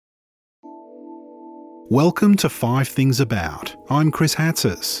Welcome to 5 Things About. I'm Chris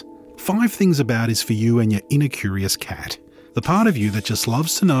Hatzis. 5 Things About is for you and your inner curious cat. The part of you that just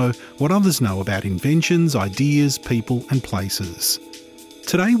loves to know what others know about inventions, ideas, people and places.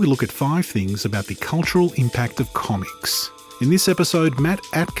 Today we look at 5 things about the cultural impact of comics. In this episode, Matt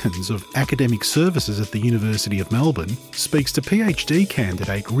Atkins of Academic Services at the University of Melbourne speaks to PhD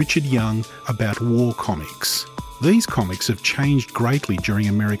candidate Richard Young about war comics. These comics have changed greatly during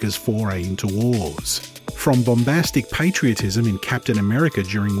America's foray into wars. From bombastic patriotism in Captain America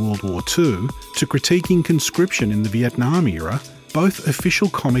during World War II to critiquing conscription in the Vietnam era, both official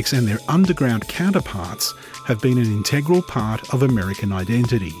comics and their underground counterparts have been an integral part of American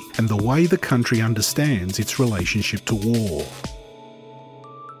identity and the way the country understands its relationship to war.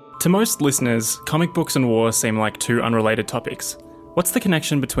 To most listeners, comic books and war seem like two unrelated topics. What's the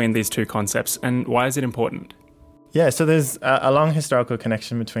connection between these two concepts and why is it important? Yeah, so there's a long historical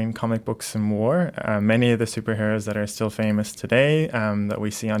connection between comic books and war. Many of the superheroes that are still famous today that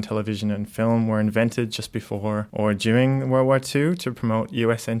we see on television and film were invented just before or during World War II to promote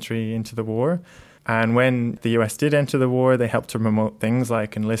US entry into the war. And when the US did enter the war, they helped to promote things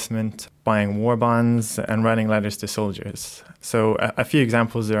like enlistment, buying war bonds, and writing letters to soldiers. So a few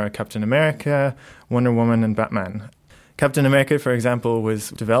examples there are Captain America, Wonder Woman, and Batman. Captain America, for example,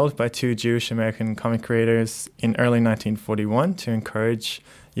 was developed by 2 Jewish-American comic creators in early 1941 to encourage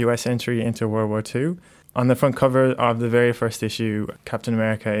US entry into World War II. On the front cover of the very first issue, Captain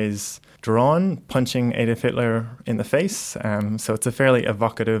America is drawn punching Adolf Hitler in the face, so it's a fairly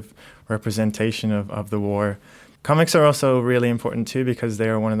evocative representation of the war. Comics are also really important too because they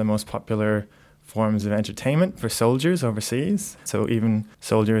are one of the most popular forms of entertainment for soldiers overseas. So even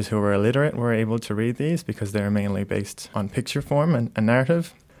soldiers who were illiterate were able to read these because they're mainly based on picture form and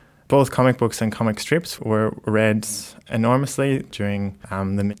narrative. Both comic books and comic strips were read enormously during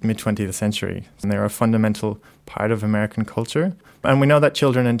the mid-20th century. And they're a fundamental part of American culture. And we know that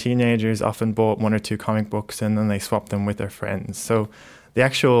children and teenagers often bought 1 or 2 comic books and then they swapped them with their friends. So the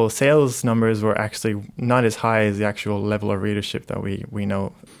actual sales numbers were actually not as high as the actual level of readership that we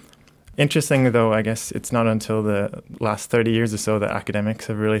know. Interesting, though, I guess it's not until the last 30 years or so that academics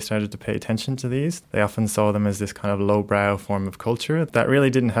have really started to pay attention to these. They often saw them as this kind of lowbrow form of culture that really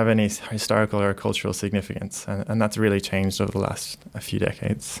didn't have any historical or cultural significance. And that's really changed over the last few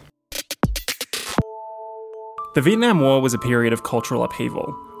decades. The Vietnam War was a period of cultural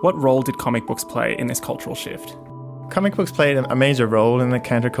upheaval. What role did comic books play in this cultural shift? Comic books played a major role in the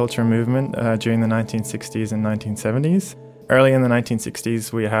counterculture movement during the 1960s and 1970s. Early in the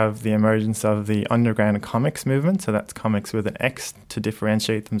 1960s, we have the emergence of the underground comics movement. So that's comics with an X to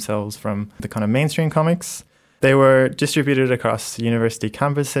differentiate themselves from the kind of mainstream comics. They were distributed across university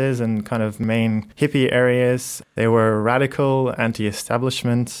campuses and kind of main hippie areas. They were radical,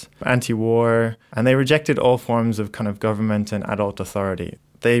 anti-establishment, anti-war, and they rejected all forms of kind of government and adult authority.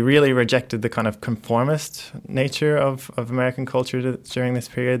 They really rejected the kind of conformist nature of American culture during this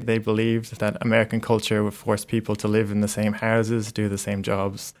period. They believed that American culture would force people to live in the same houses, do the same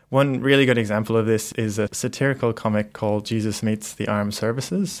jobs. One really good example of this is a satirical comic called Jesus Meets the Armed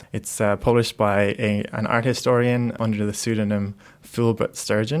Services. It's published by an art historian under the pseudonym Fulbert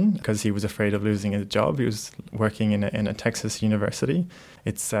Sturgeon because he was afraid of losing his job. He was working in a Texas university.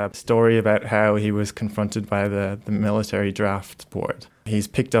 It's a story about how he was confronted by the military draft board. He's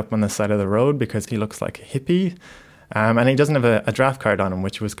picked up on the side of the road because he looks like a hippie, and he doesn't have a draft card on him,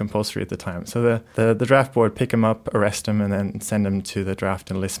 which was compulsory at the time. So the draft board pick him up, arrest him, and then send him to the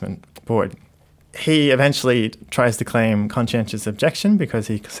draft enlistment board. He eventually tries to claim conscientious objection because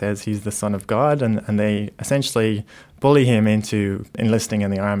he says he's the son of God, and they essentially bully him into enlisting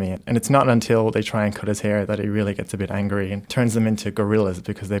in the army. And it's not until they try and cut his hair that he really gets a bit angry and turns them into gorillas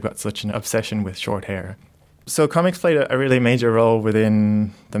because they've got such an obsession with short hair. So comics played a really major role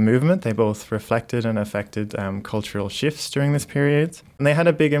within the movement. They both reflected and affected cultural shifts during this period. And they had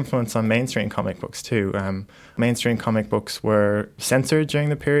a big influence on mainstream comic books too. Mainstream comic books were censored during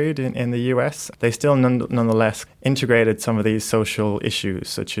the period in the US. They still nonetheless integrated some of these social issues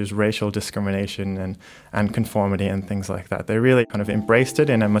such as racial discrimination and conformity and things like that. They really kind of embraced it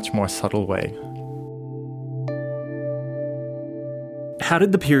in a much more subtle way. How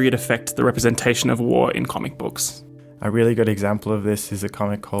did the period affect the representation of war in comic books? A really good example of this is a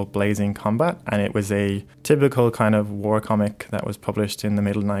comic called Blazing Combat, and it was a typical kind of war comic that was published in the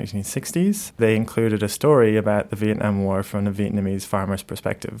middle 1960s. They included a story about the Vietnam War from the Vietnamese farmer's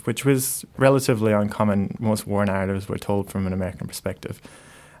perspective, which was relatively uncommon. Most war narratives were told from an American perspective.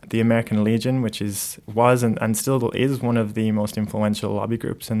 The American Legion, which was and still is one of the most influential lobby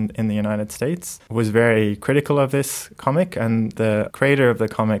groups in the United States, was very critical of this comic, and the creator of the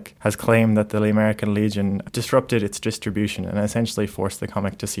comic has claimed that the American Legion disrupted its distribution and essentially forced the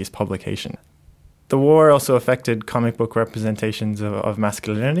comic to cease publication. The war also affected comic book representations of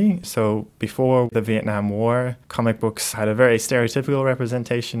masculinity. So before the Vietnam War, comic books had a very stereotypical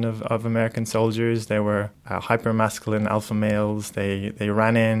representation of American soldiers. They were hyper-masculine alpha males. They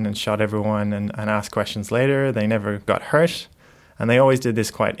ran in and shot everyone and asked questions later. They never got hurt. And they always did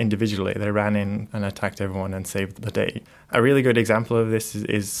this quite individually. They ran in and attacked everyone and saved the day. A really good example of this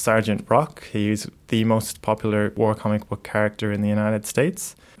is Sergeant Rock. He's the most popular war comic book character in the United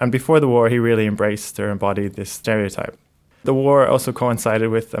States. And before the war, he really embraced or embodied this stereotype. The war also coincided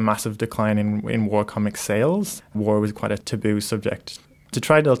with a massive decline in war comic sales. War was quite a taboo subject. To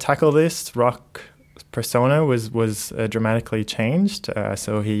try to tackle this, Rock's persona was dramatically changed.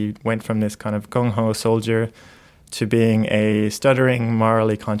 So he went from this kind of gung-ho soldier to being a stuttering,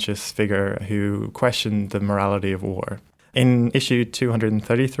 morally conscious figure who questioned the morality of war. In issue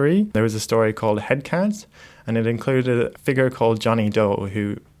 233, there was a story called Headcount, and it included a figure called Johnny Doe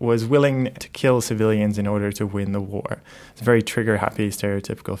who was willing to kill civilians in order to win the war. It's a very trigger-happy,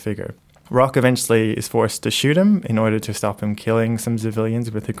 stereotypical figure. Rock eventually is forced to shoot him in order to stop him killing some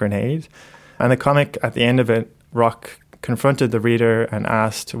civilians with a grenade. And the comic, at the end of it, Rock confronted the reader and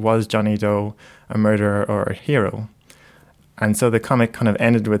asked, was Johnny Doe a murderer or a hero? And so the comic kind of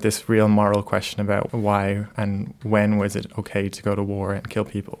ended with this real moral question about why and when was it okay to go to war and kill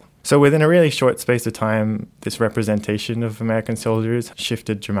people. So within a really short space of time, this representation of American soldiers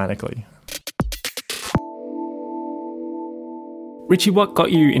shifted dramatically. Richie, what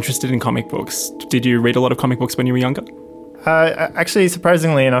got you interested in comic books? Did you read a lot of comic books when you were younger? Actually,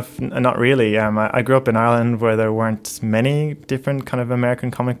 surprisingly enough, not really. I grew up in Ireland where there weren't many different kind of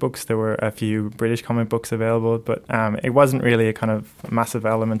American comic books. There were a few British comic books available, but it wasn't really a kind of massive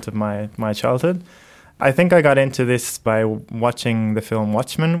element of my childhood. I think I got into this by watching the film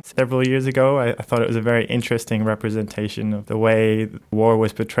Watchmen several years ago. I thought it was a very interesting representation of the way war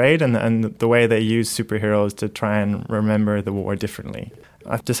was portrayed and the way they used superheroes to try and remember the war differently.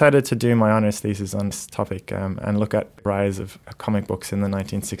 I've decided to do my honours thesis on this topic and look at the rise of comic books in the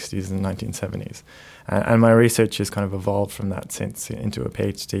 1960s and 1970s. And my research has kind of evolved from that since into a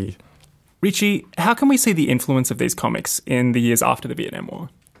PhD. Richie, how can we see the influence of these comics in the years after the Vietnam War?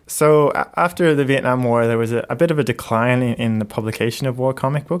 So after the Vietnam War, there was a bit of a decline in the publication of war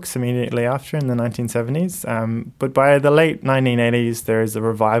comic books immediately after in the 1970s. But by the late 1980s, there is a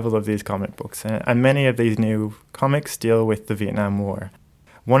revival of these comic books. And many of these new comics deal with the Vietnam War.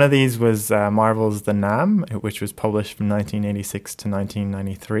 One of these was Marvel's The Nam, which was published from 1986 to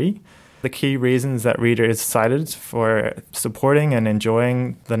 1993. The key reasons that readers cited for supporting and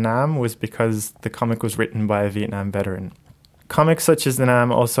enjoying The Nam was because the comic was written by a Vietnam veteran. Comics such as The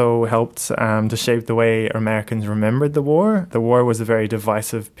Nam also helped to shape the way Americans remembered the war. The war was a very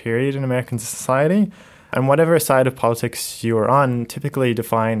divisive period in American society, and whatever side of politics you were on typically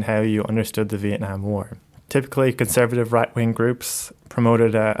defined how you understood the Vietnam War. Typically, conservative right-wing groups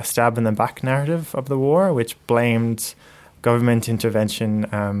promoted a stab-in-the-back narrative of the war, which blamed government intervention,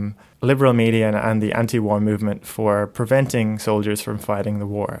 liberal media and the anti-war movement for preventing soldiers from fighting the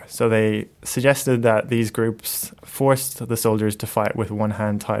war. So they suggested that these groups forced the soldiers to fight with one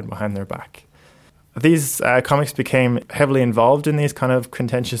hand tied behind their back. These comics became heavily involved in these kind of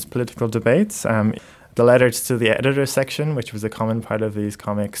contentious political debates. The letters to the editor section, which was a common part of these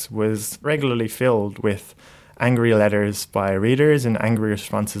comics, was regularly filled with angry letters by readers and angry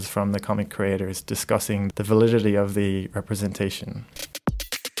responses from the comic creators discussing the validity of the representation.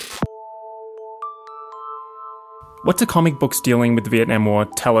 What do comic books dealing with the Vietnam War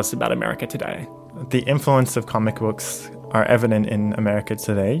tell us about America today? The influence of comic books are evident in America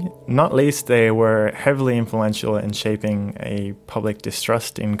today. Not least, they were heavily influential in shaping a public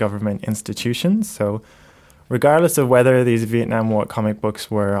distrust in government institutions. So regardless of whether these Vietnam War comic books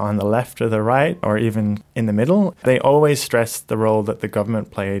were on the left or the right or even in the middle, they always stressed the role that the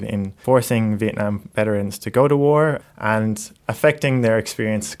government played in forcing Vietnam veterans to go to war and affecting their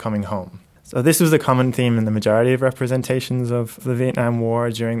experience coming home. So this was a common theme in the majority of representations of the Vietnam War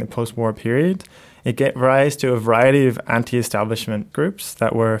during the post-war period. It gave rise to a variety of anti-establishment groups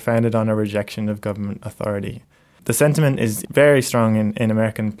that were founded on a rejection of government authority. The sentiment is very strong in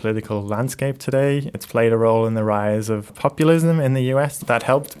American political landscape today. It's played a role in the rise of populism in the US that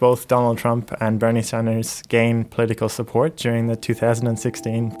helped both Donald Trump and Bernie Sanders gain political support during the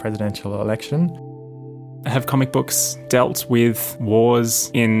 2016 presidential election. Have comic books dealt with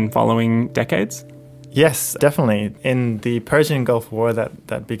wars in following decades? Yes, definitely. In the Persian Gulf War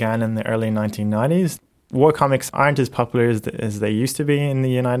that began in the early 1990s, war comics aren't as popular as they used to be in the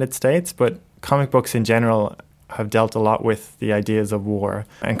United States, but comic books in general have dealt a lot with the ideas of war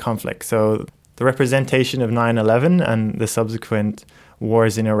and conflict. So the representation of 9/11 and the subsequent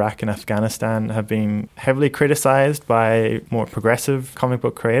wars in Iraq and Afghanistan have been heavily criticized by more progressive comic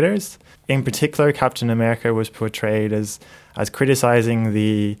book creators. In particular, Captain America was portrayed as criticizing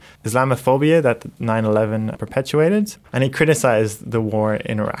the Islamophobia that 9/11 perpetuated, and he criticized the war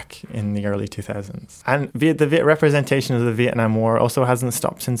in Iraq in the early 2000s. And the representation of the Vietnam War also hasn't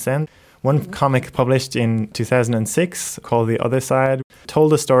stopped since then. One comic published in 2006 called The Other Side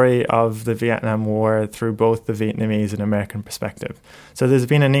told the story of the Vietnam War through both the Vietnamese and American perspective. So there's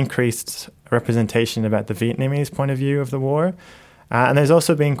been an increased representation about the Vietnamese point of view of the war. And there's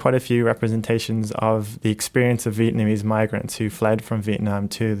also been quite a few representations of the experience of Vietnamese migrants who fled from Vietnam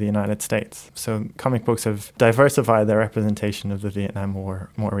to the United States. So comic books have diversified their representation of the Vietnam War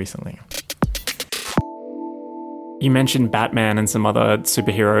more recently. You mentioned Batman and some other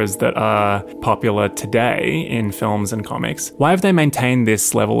superheroes that are popular today in films and comics. Why have they maintained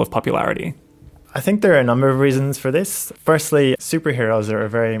this level of popularity? I think there are a number of reasons for this. Firstly, superheroes are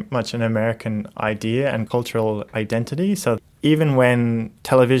very much an American idea and cultural identity. So even when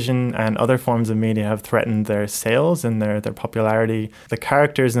television and other forms of media have threatened their sales and their popularity, the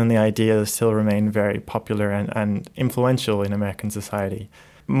characters and the ideas still remain very popular and influential in American society.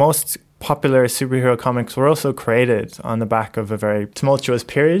 Most popular superhero comics were also created on the back of a very tumultuous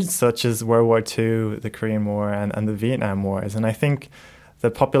period, such as World War II, the Korean War, and the Vietnam Wars. And I think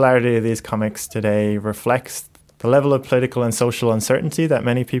the popularity of these comics today reflects the level of political and social uncertainty that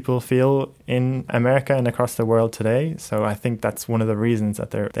many people feel in America and across the world today. So I think that's one of the reasons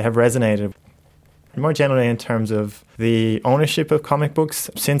that they have resonated. More generally, in terms of the ownership of comic books,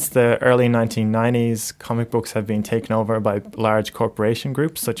 since the early 1990s, comic books have been taken over by large corporation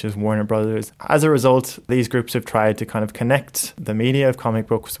groups such as Warner Brothers. As a result, these groups have tried to kind of connect the media of comic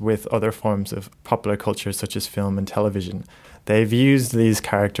books with other forms of popular culture such as film and television. They've used these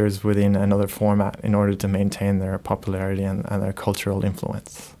characters within another format in order to maintain their popularity and their cultural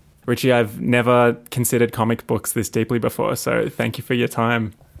influence. Richie, I've never considered comic books this deeply before, so thank you for your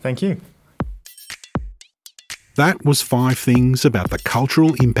time. Thank you. That was 5 things about the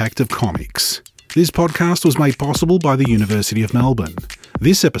cultural impact of comics. This podcast was made possible by the University of Melbourne.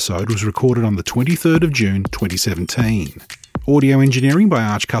 This episode was recorded on the 23rd of June 2017. Audio engineering by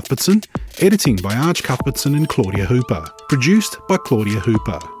Arch Cuthbertson, editing by Arch Cuthbertson and Claudia Hooper, produced by Claudia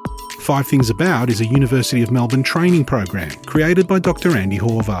Hooper. 5 Things About is a University of Melbourne training program created by Dr. Andi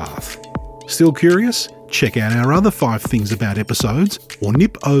Horvath. Still curious? Check out our other 5 Things About episodes or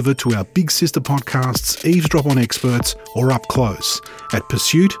nip over to our big sister podcasts Eavesdrop on Experts or Up Close at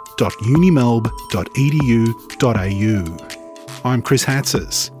pursuit.unimelb.edu.au. I'm Chris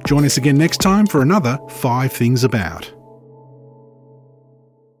Hatzis. Join us again next time for another 5 Things About.